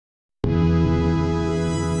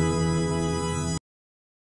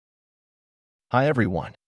Hi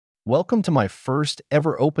everyone. Welcome to my first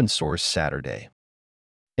ever open source Saturday.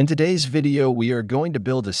 In today's video, we are going to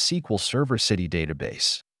build a SQL Server City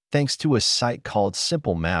database, thanks to a site called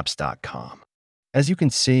simplemaps.com. As you can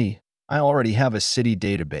see, I already have a city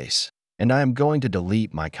database, and I am going to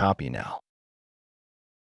delete my copy now.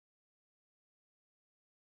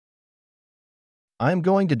 I am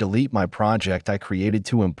going to delete my project I created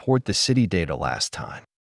to import the city data last time.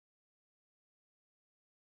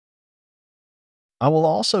 I will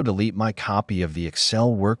also delete my copy of the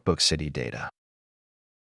Excel workbook city data.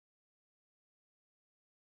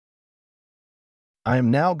 I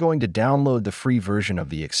am now going to download the free version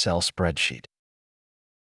of the Excel spreadsheet.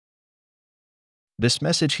 This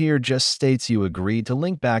message here just states you agreed to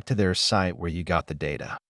link back to their site where you got the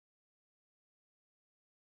data.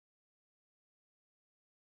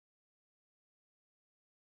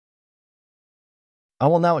 I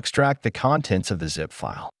will now extract the contents of the zip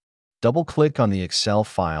file. Double-click on the Excel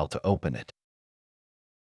file to open it.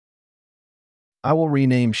 I will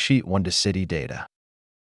rename Sheet 1 to City Data.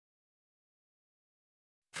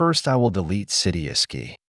 First, I will delete City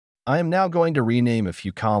ASCII. I am now going to rename a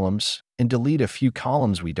few columns and delete a few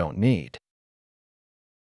columns we don't need.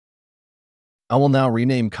 I will now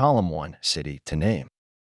rename Column 1, City, to Name.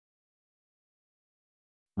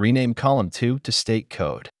 Rename Column 2 to State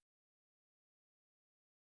Code.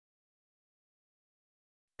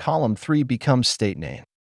 Column 3 becomes State Name.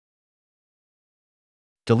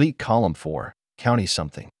 Delete Column 4, County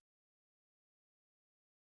Something.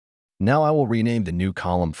 Now I will rename the new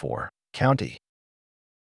Column 4, County.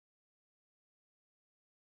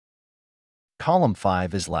 Column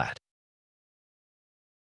 5 is Lat.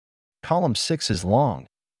 Column 6 is Long,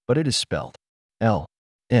 but it is spelled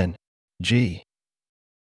L-N-G.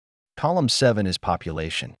 Column 7 is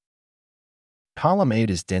Population. Column 8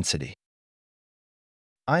 is Density.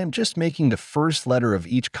 I am just making the first letter of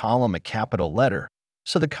each column a capital letter,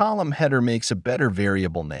 so the column header makes a better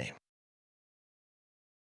variable name.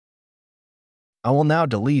 I will now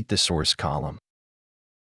delete the source column.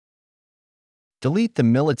 Delete the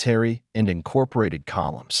military and incorporated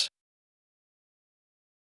columns.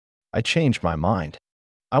 I changed my mind.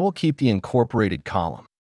 I will keep the incorporated column.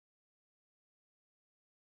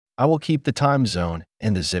 I will keep the time zone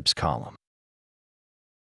and the zips column.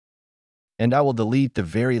 And I will delete the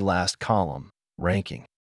very last column, ranking.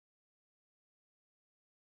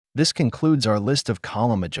 This concludes our list of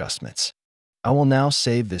column adjustments. I will now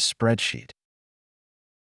save this spreadsheet.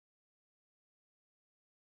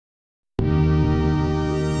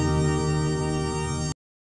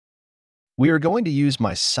 We are going to use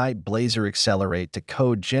my site Blazor Excelerate to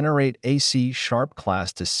code generate a C#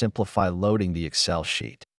 class to simplify loading the Excel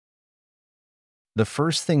sheet. The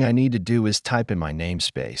first thing I need to do is type in my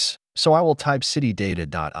namespace, so I will type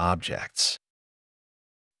citydata.objects.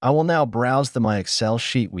 I will now browse my Excel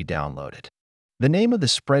sheet we downloaded. The name of the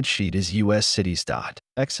spreadsheet is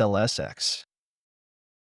uscities.xlsx.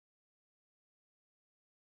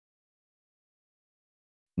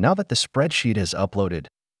 Now that the spreadsheet is uploaded,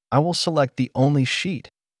 I will select the only sheet,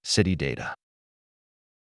 City Data.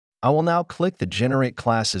 I will now click the Generate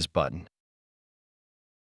Classes button.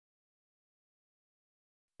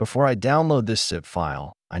 Before I download this zip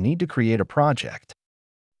file, I need to create a project.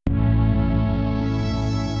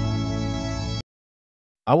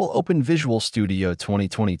 I will open Visual Studio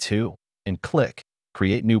 2022 and click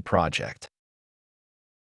Create New Project.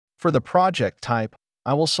 For the project type,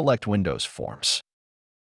 I will select Windows Forms.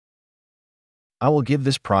 I will give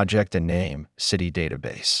this project a name, City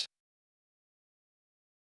Database.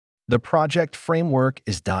 The project framework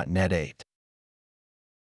is .NET 8.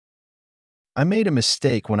 I made a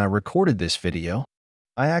mistake when I recorded this video.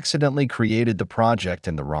 I accidentally created the project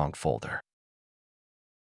in the wrong folder.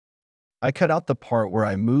 I cut out the part where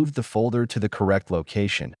I moved the folder to the correct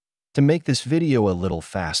location to make this video a little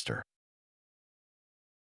faster.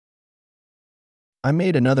 I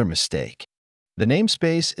made another mistake. The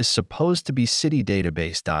namespace is supposed to be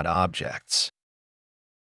citydatabase.objects.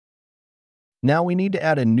 Now we need to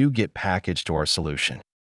add a NuGet package to our solution.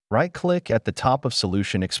 Right-click at the top of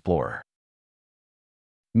Solution Explorer.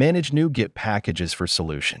 Manage NuGet packages for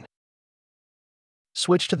solution.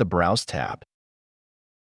 Switch to the Browse tab.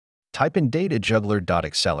 Type in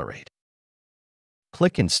DataJuggler.Excelerate.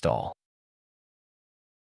 Click Install.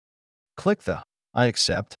 Click the I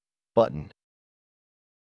accept button.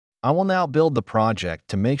 I will now build the project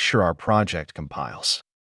to make sure our project compiles.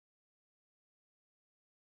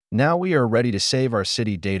 Now we are ready to save our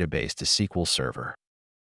city database to SQL Server.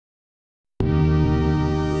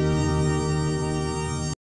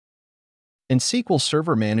 In SQL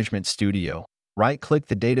Server Management Studio, right-click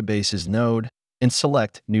the database's node and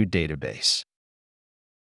select New Database.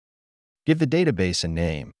 Give the database a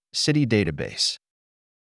name, City Database.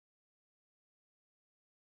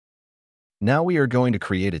 Now we are going to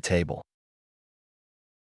create a table.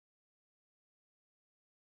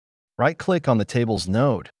 Right-click on the table's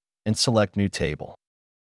node and select New Table.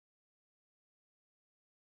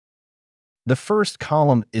 The first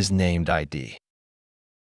column is named ID.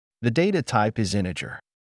 The data type is integer.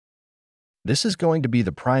 This is going to be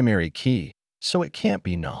the primary key, so it can't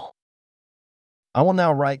be null. I will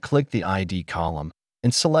now right-click the ID column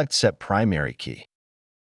and select Set Primary Key.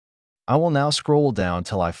 I will now scroll down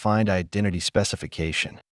till I find Identity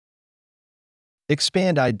Specification.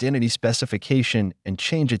 Expand Identity Specification and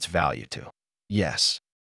change its value to Yes.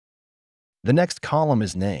 The next column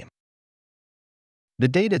is Name. The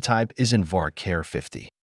data type is in var char 50.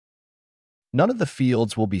 None of the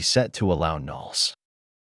fields will be set to allow nulls.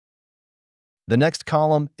 The next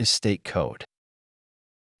column is State Code.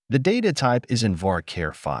 The data type is in var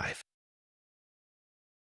char 5.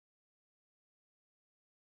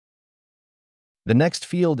 The next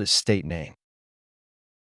field is State Name.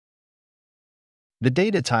 The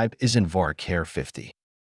data type is in var char 50.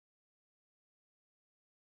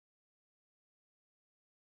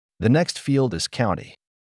 The next field is County.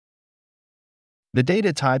 The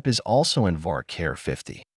data type is also in var char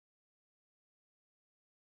 50.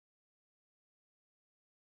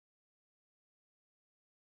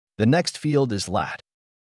 The next field is lat.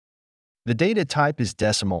 The data type is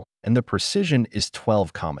decimal and the precision is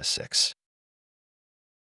 12,6.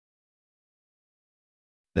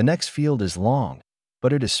 The next field is long,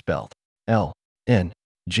 but it is spelled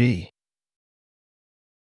LNG.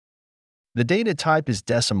 The data type is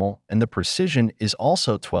decimal and the precision is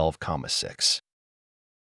also 12,6.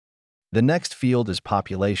 The next field is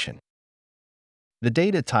population. The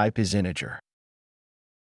data type is integer.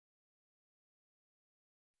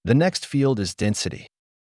 The next field is density.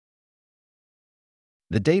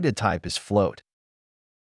 The data type is float.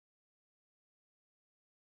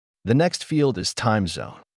 The next field is time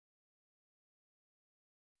zone.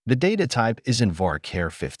 The data type is in var char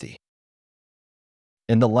 50.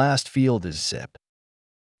 And the last field is zip.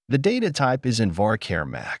 The data type is in var char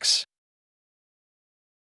max.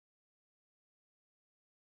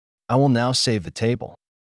 I will now save the table.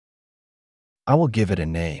 I will give it a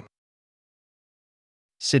name.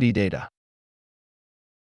 City Data.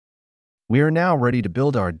 We are now ready to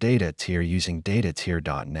build our data tier using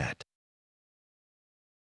DataTier .NET.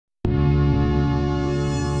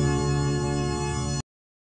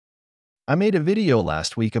 I made a video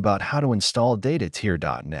last week about how to install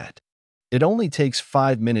DataTier .NET. It only takes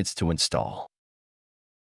 5 minutes to install.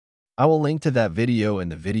 I will link to that video in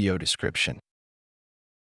the video description.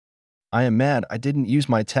 I am mad I didn't use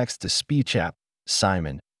my text-to-speech app,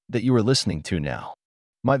 Simon, that you are listening to now.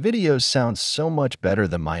 My videos sound so much better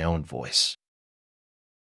than my own voice.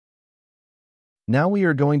 Now we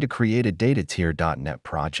are going to create a DataTier .NET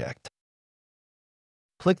project.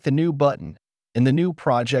 Click the New button, and the new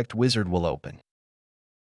project wizard will open.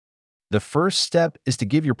 The first step is to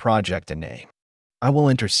give your project a name. I will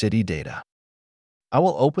enter City Data. I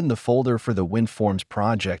will open the folder for the WinForms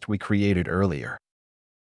project we created earlier.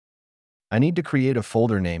 I need to create a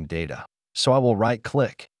folder named Data, so I will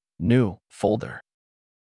right-click, New, Folder.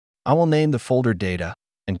 I will name the folder Data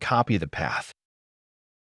and copy the path.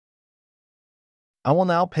 I will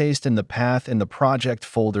now paste in the path in the project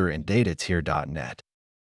folder in DataTier .NET.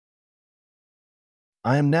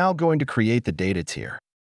 I am now going to create the data tier.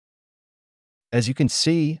 As you can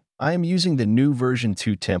see, I am using the new version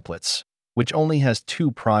 2 templates, which only has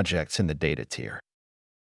 2 projects in the data tier.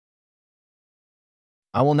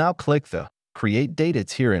 I will now click the Create Data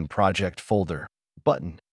Tier in Project folder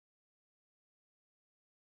button.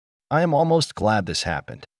 I am almost glad this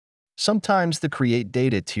happened. Sometimes the Create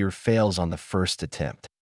Data Tier fails on the first attempt.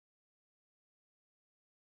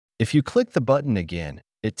 If you click the button again,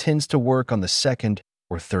 it tends to work on the second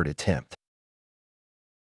or third attempt.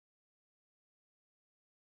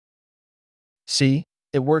 See,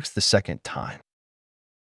 it works the second time.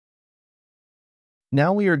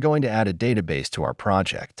 Now we are going to add a database to our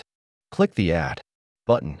project. Click the Add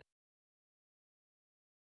button.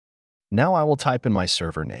 Now I will type in my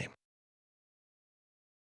server name.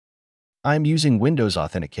 I am using Windows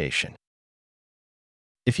authentication.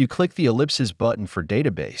 If you click the ellipsis button for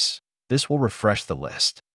database, this will refresh the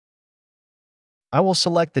list. I will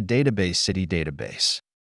select the database City Database.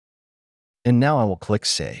 And now I will click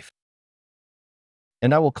Save.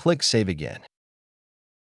 And I will click Save again.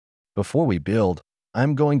 Before we build,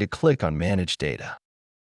 I'm going to click on Manage Data.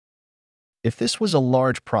 If this was a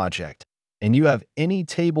large project, and you have any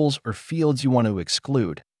tables or fields you want to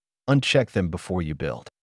exclude, uncheck them before you build.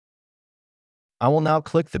 I will now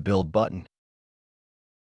click the Build button.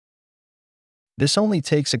 This only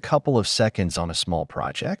takes a couple of seconds on a small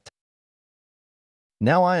project.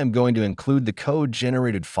 Now I am going to include the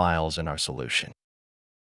code-generated files in our solution.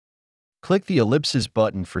 Click the ellipsis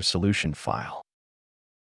button for solution file.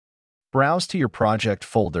 Browse to your project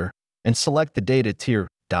folder and select the DataTier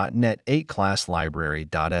 .NET 8 class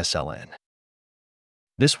library.sln.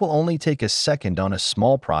 This will only take a second on a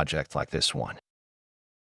small project like this one.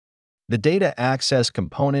 The data access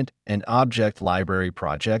component and object library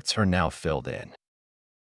projects are now filled in.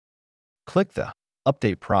 Click the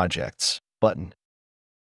Update Projects button.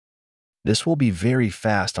 This will be very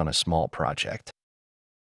fast on a small project.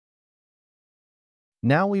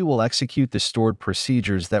 Now we will execute the stored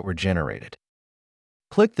procedures that were generated.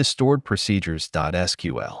 Click the Stored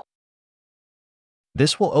Procedures.SQL.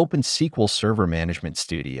 This will open SQL Server Management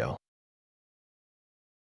Studio.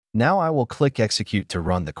 Now I will click Execute to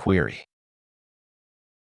run the query.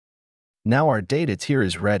 Now our data tier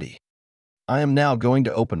is ready. I am now going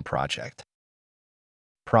to open Project,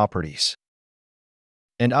 Properties,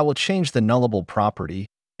 and I will change the nullable property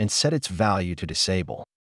and set its value to disable.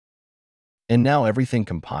 And now everything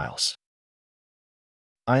compiles.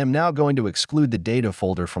 I am now going to exclude the data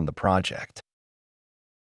folder from the project.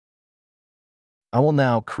 I will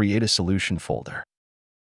now create a solution folder.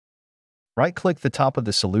 Right-click the top of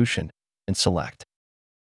the solution and select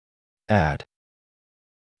Add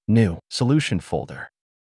New Solution Folder.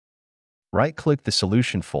 Right-click the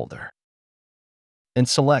solution folder and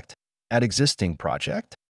select Add Existing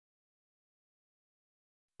Project.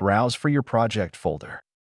 Browse for your project folder.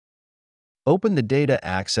 Open the Data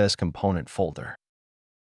Access Component folder.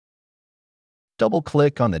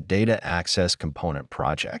 Double-click on the Data Access Component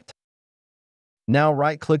project. Now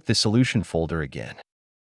right-click the solution folder again.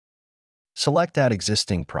 Select Add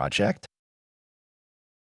Existing Project.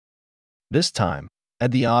 This time,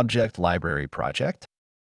 add the Object Library project.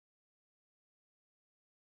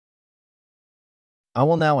 I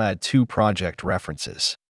will now add 2 project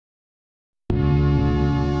references.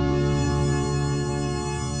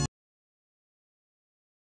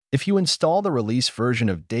 If you install the release version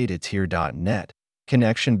of DataTier.NET,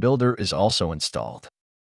 Connection Builder is also installed.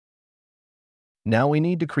 Now we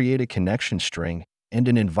need to create a connection string and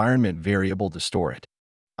an environment variable to store it.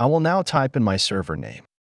 I will now type in my server name.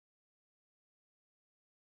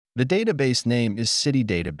 The database name is City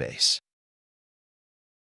Database.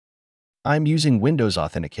 I'm using Windows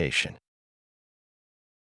authentication.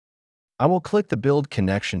 I will click the Build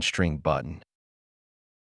Connection String button.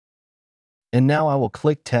 And now I will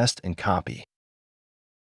click Test and copy.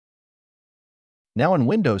 Now in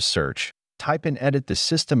Windows Search, type and edit the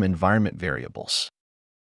System Environment Variables.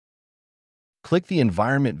 Click the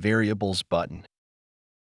Environment Variables button.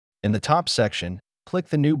 In the top section, click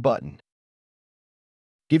the New button.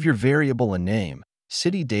 Give your variable a name,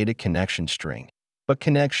 City Data Connection String, but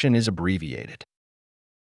connection is abbreviated.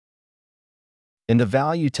 In the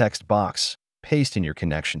value text box, paste in your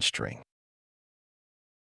connection string.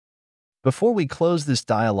 Before we close this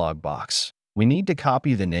dialog box, we need to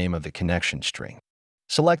copy the name of the connection string.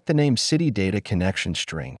 Select the name City Data Connection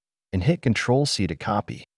String and hit Ctrl+C to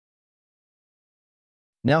copy.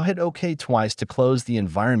 Now hit OK twice to close the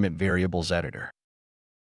Environment Variables editor.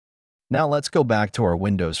 Now let's go back to our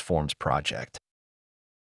Windows Forms project.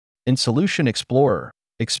 In Solution Explorer,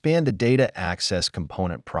 expand the Data Access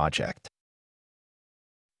Component project.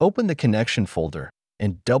 Open the Connection folder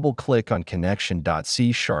and double-click on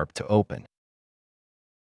connection.c# to open.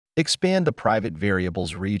 Expand the Private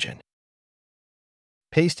Variables region.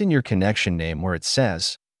 Paste in your connection name where it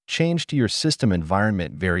says, change to your system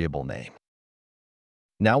environment variable name.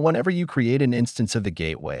 Now whenever you create an instance of the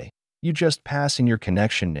gateway, you just pass in your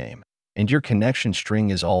connection name, and your connection string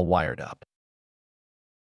is all wired up.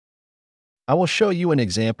 I will show you an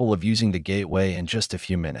example of using the gateway in just a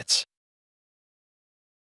few minutes.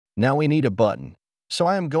 Now we need a button, so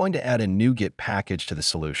I am going to add a NuGet package to the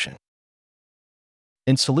solution.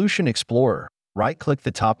 In Solution Explorer, right-click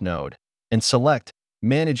the top node and select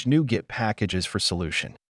Manage NuGet Packages for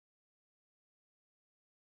Solution.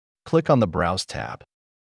 Click on the Browse tab.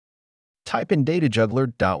 Type in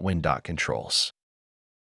DataJuggler.Win.Controls.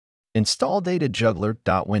 Install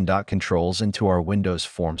DataJuggler.Win.Controls into our Windows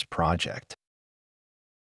Forms project.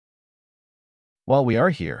 While we are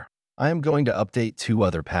here, I am going to update 2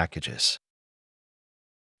 other packages.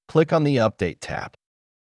 Click on the Update tab.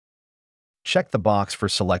 Check the box for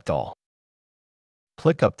Select All.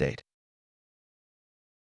 Click Update.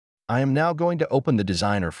 I am now going to open the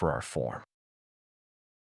designer for our form.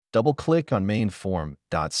 double-click on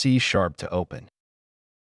mainform.c# to open.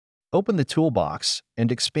 Open the toolbox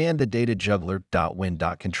and expand the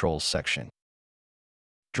DataJuggler.Win.Controls section.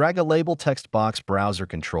 Drag a label text box browser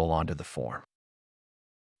control onto the form.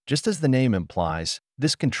 Just as the name implies,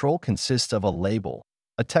 this control consists of a label,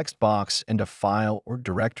 a text box, and a file or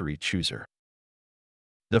directory chooser.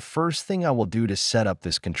 The first thing I will do to set up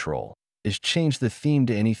this control is change the theme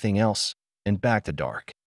to anything else and back to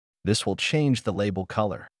dark. This will change the label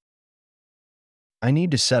color. I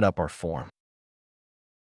need to set up our form.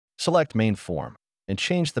 Select Main Form and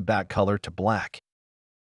change the back color to black.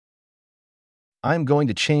 I am going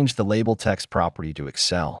to change the label text property to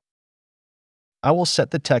Excel. I will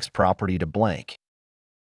set the text property to blank.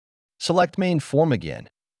 Select Main Form again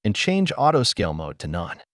and change Auto Scale Mode to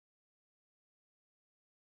None.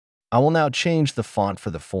 I will now change the font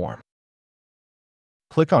for the form.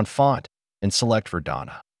 Click on Font and select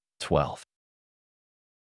Verdana 12.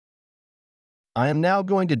 I am now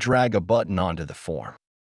going to drag a button onto the form.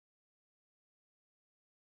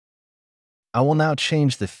 I will now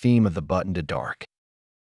change the theme of the button to dark.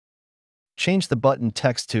 Change the button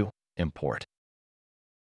text to Import.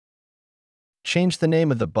 Change the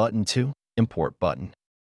name of the button to Import Button.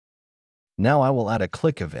 Now I will add a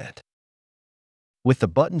click event. With the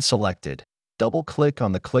button selected, double-click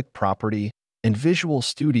on the click property, and Visual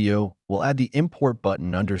Studio will add the Import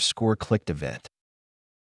Button _ clicked event.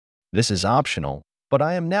 This is optional, but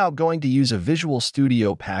I am now going to use a Visual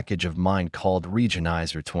Studio package of mine called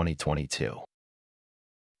Regionizer 2022.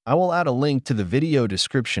 I will add a link to the video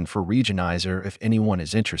description for Regionizer if anyone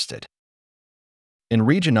is interested. In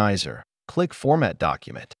Regionizer, click Format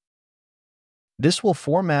Document. This will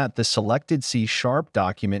format the selected C#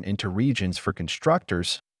 document into regions for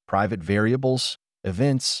constructors, private variables,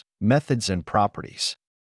 events, methods, and properties.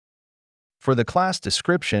 For the class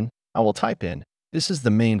description, I will type in, "This is the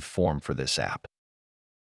main form for this app."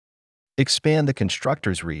 Expand the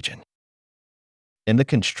constructors region. In the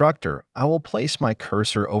constructor, I will place my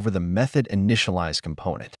cursor over the method initialize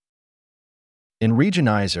component. In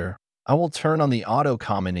Regionizer, I will turn on the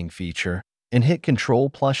auto-commenting feature and hit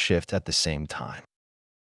Ctrl+Shift at the same time.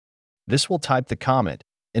 This will type the comment,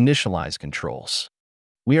 initialize controls.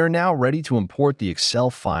 We are now ready to import the Excel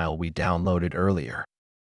file we downloaded earlier.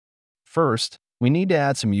 First, we need to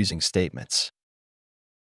add some using statements.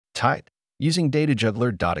 Type, using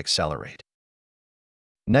DataJuggler.Excelerate.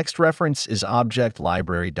 Next reference is object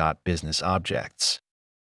library.businessObjects.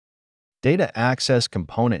 Data access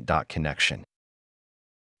component.connection.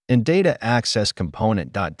 And data access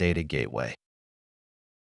component.dataGateway.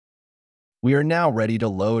 We are now ready to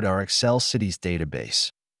load our Excel Cities database,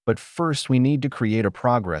 but first we need to create a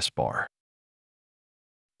progress bar.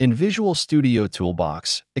 In Visual Studio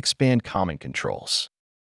Toolbox, expand Comment Controls.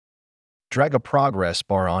 Drag a progress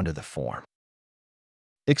bar onto the form.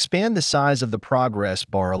 Expand the size of the progress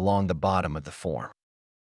bar along the bottom of the form.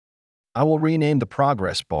 I will rename the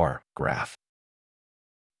progress bar Graph,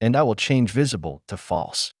 and I will change Visible to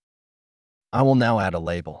False. I will now add a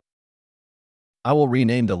label. I will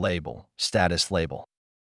rename the label Status Label.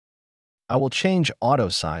 I will change Auto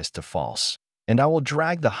Size to False, and I will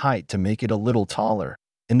drag the height to make it a little taller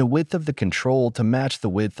and the width of the control to match the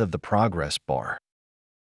width of the progress bar.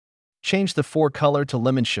 Change the fore color to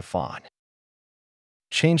lemon chiffon.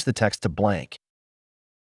 Change the text to blank.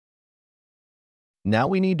 Now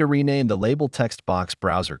we need to rename the label text box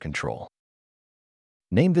browser control.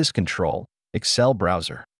 Name this control Excel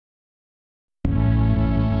Browser.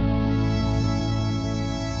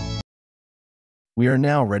 We are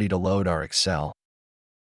now ready to load our Excel.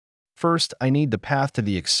 First, I need the path to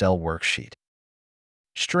the Excel worksheet.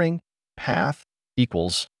 String path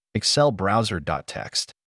equals Excel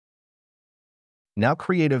Browser.text. Now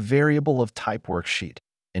create a variable of type worksheet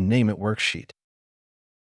and name it worksheet.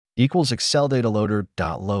 Equals Excel Data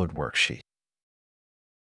Loader.load worksheet.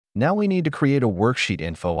 Now we need to create a worksheet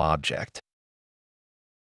info object.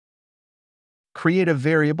 Create a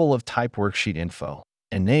variable of type worksheet info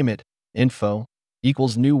and name it info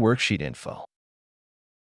equals new worksheet info.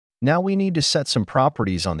 Now we need to set some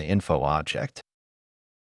properties on the info object.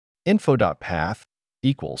 Info.path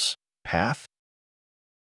equals path.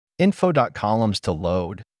 Info.columns to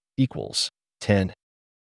load equals 10.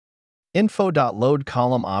 Info.load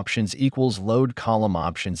column options equals load column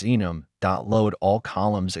options enum.load all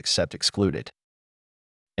columns except excluded.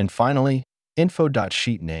 And finally,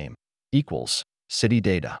 info.sheet name equals city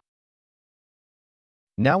data.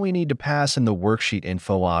 Now we need to pass in the worksheet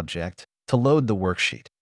info object to load the worksheet.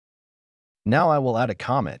 Now I will add a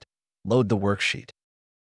comment, load the worksheet.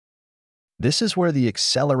 This is where the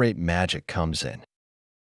Accelerate magic comes in.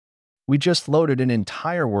 We just loaded an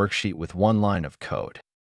entire worksheet with one line of code.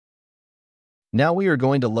 Now we are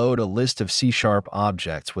going to load a list of C#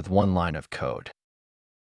 objects with one line of code.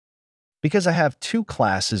 Because I have two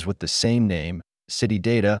classes with the same name, city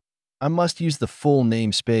data, I must use the full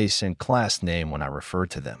namespace and class name when I refer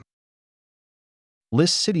to them.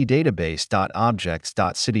 List city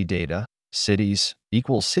database.objects.citydata cities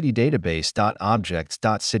equals city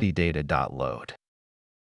database.objects.citydata.load.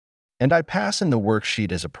 And I pass in the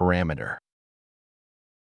worksheet as a parameter.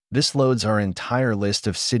 This loads our entire list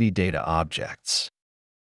of city data objects.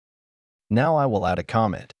 Now I will add a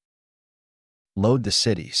comment. Load the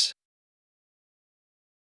cities.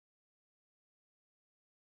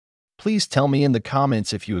 Please tell me in the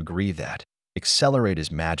comments if you agree that Accelerate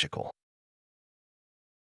is magical.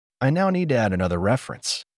 I now need to add another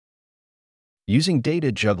reference. Using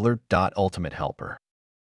DataJuggler.Ultimate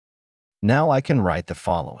Now I can write the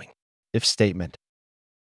following. If statement.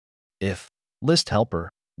 If list helper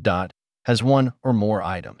dot has one or more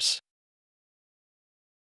items.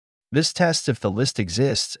 This tests if the list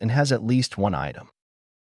exists and has at least one item.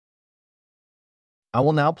 I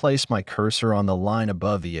will now place my cursor on the line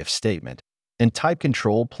above the if statement and type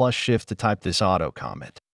Ctrl+Shift to type this auto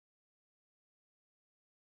comment.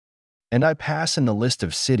 And I pass in the list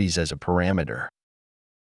of cities as a parameter.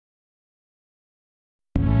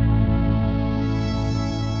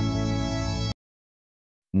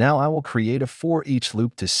 Now I will create a for each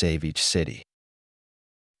loop to save each city.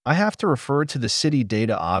 I have to refer to the city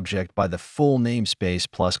data object by the full namespace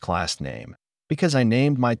plus class name because I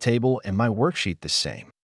named my table and my worksheet the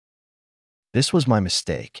same. This was my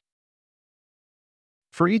mistake.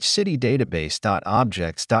 For each city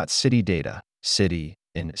database.objects.citydata, city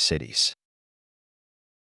in cities.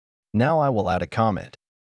 Now I will add a comment.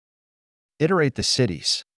 Iterate the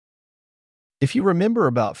cities. If you remember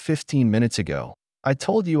about 15 minutes ago, I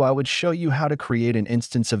told you I would show you how to create an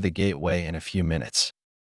instance of the gateway in a few minutes.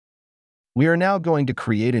 We are now going to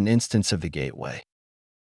create an instance of the gateway.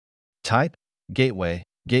 Type gateway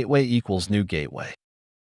equals new gateway.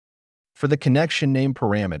 For the connection name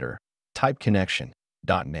parameter, type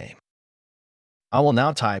connection.name. I will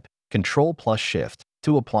now type Ctrl+Shift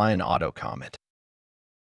to apply an auto comment.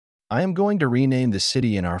 I am going to rename the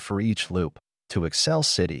city in our for each loop to Excel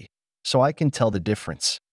City so I can tell the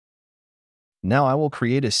difference. Now I will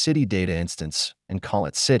create a city data instance and call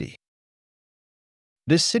it city.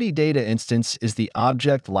 This city data instance is the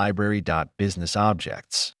object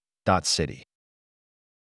library.businessObjects.city.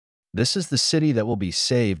 This is the city that will be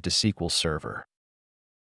saved to SQL Server.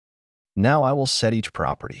 Now I will set each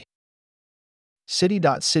property.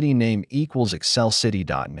 City.cityName equals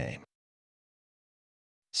excelcity.name.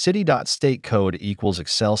 City.stateCode equals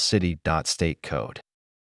excelcity.stateCode.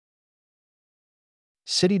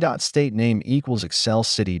 City.stateName equals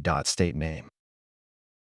excelcity.stateName.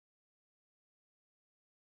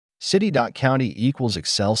 City.county equals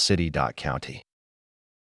excelcity.county.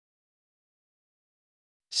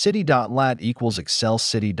 City.lat equals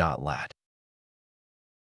excelcity.lat.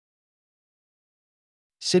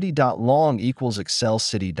 City.long equals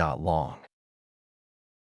excelcity.long.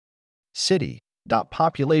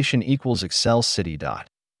 City.population equals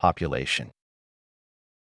excelcity.population.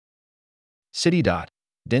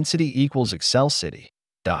 City.density equals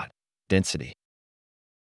excelcity.density.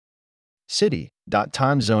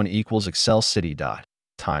 City.timezone equals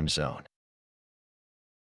excelcity.timezone.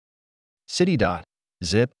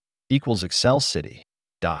 City.zip equals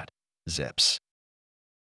excelcity.zips.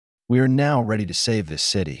 We are now ready to save this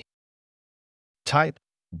city. Type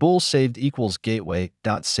bool saved equals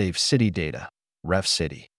gateway.saveCityData, ref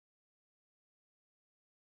city.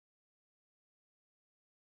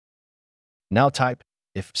 Now type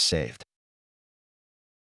if saved.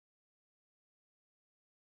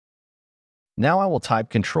 Now I will type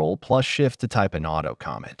Ctrl+Shift to type an auto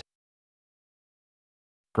comment.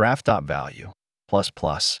 Graph.value, ++.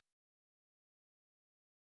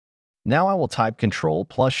 Now I will type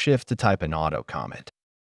Ctrl+Shift to type an auto comment.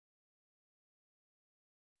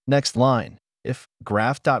 Next line, if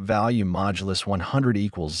graph.value modulus 100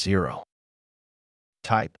 equals 0.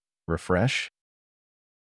 Type refresh.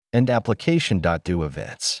 And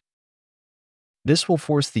application.doEvents. This will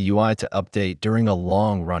force the UI to update during a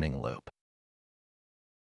long running loop.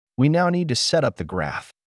 We now need to set up the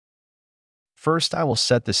graph. First, I will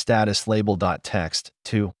set the status label.text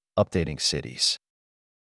to updating cities.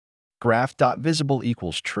 Graph.visible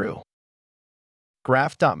equals true.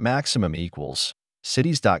 Graph.maximum equals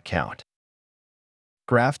cities.count.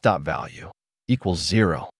 Graph.value equals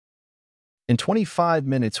 0. In 25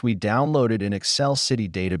 minutes, we downloaded an Excel City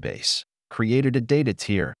database, created a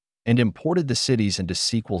DataTier, and imported the cities into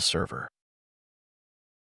SQL Server.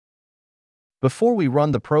 Before we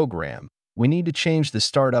run the program, we need to change the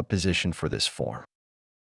startup position for this form.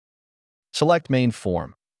 Select Main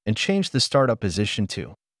Form and change the startup position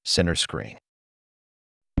to Center Screen.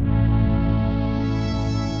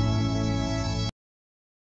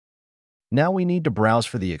 Now we need to browse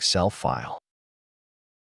for the Excel file.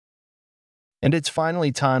 And it's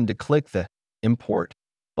finally time to click the Import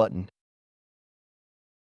button.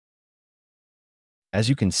 As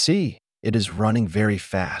you can see, it is running very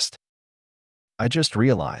fast. I just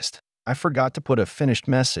realized I forgot to put a finished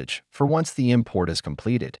message for once the import is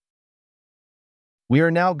completed. We are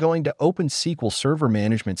now going to open SQL Server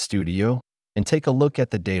Management Studio and take a look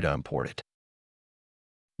at the data imported.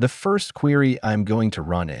 The first query I'm going to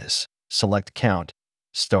run is select count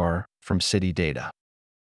star from city data.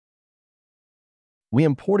 We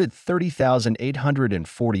imported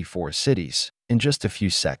 30,844 cities in just a few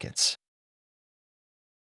seconds.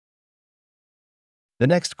 The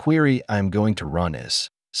next query I'm going to run is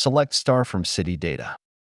select star from city data.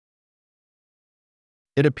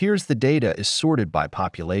 It appears the data is sorted by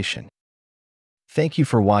population. Thank you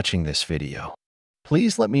for watching this video.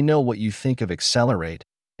 Please let me know what you think of Accelerate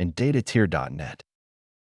and DataTier.NET.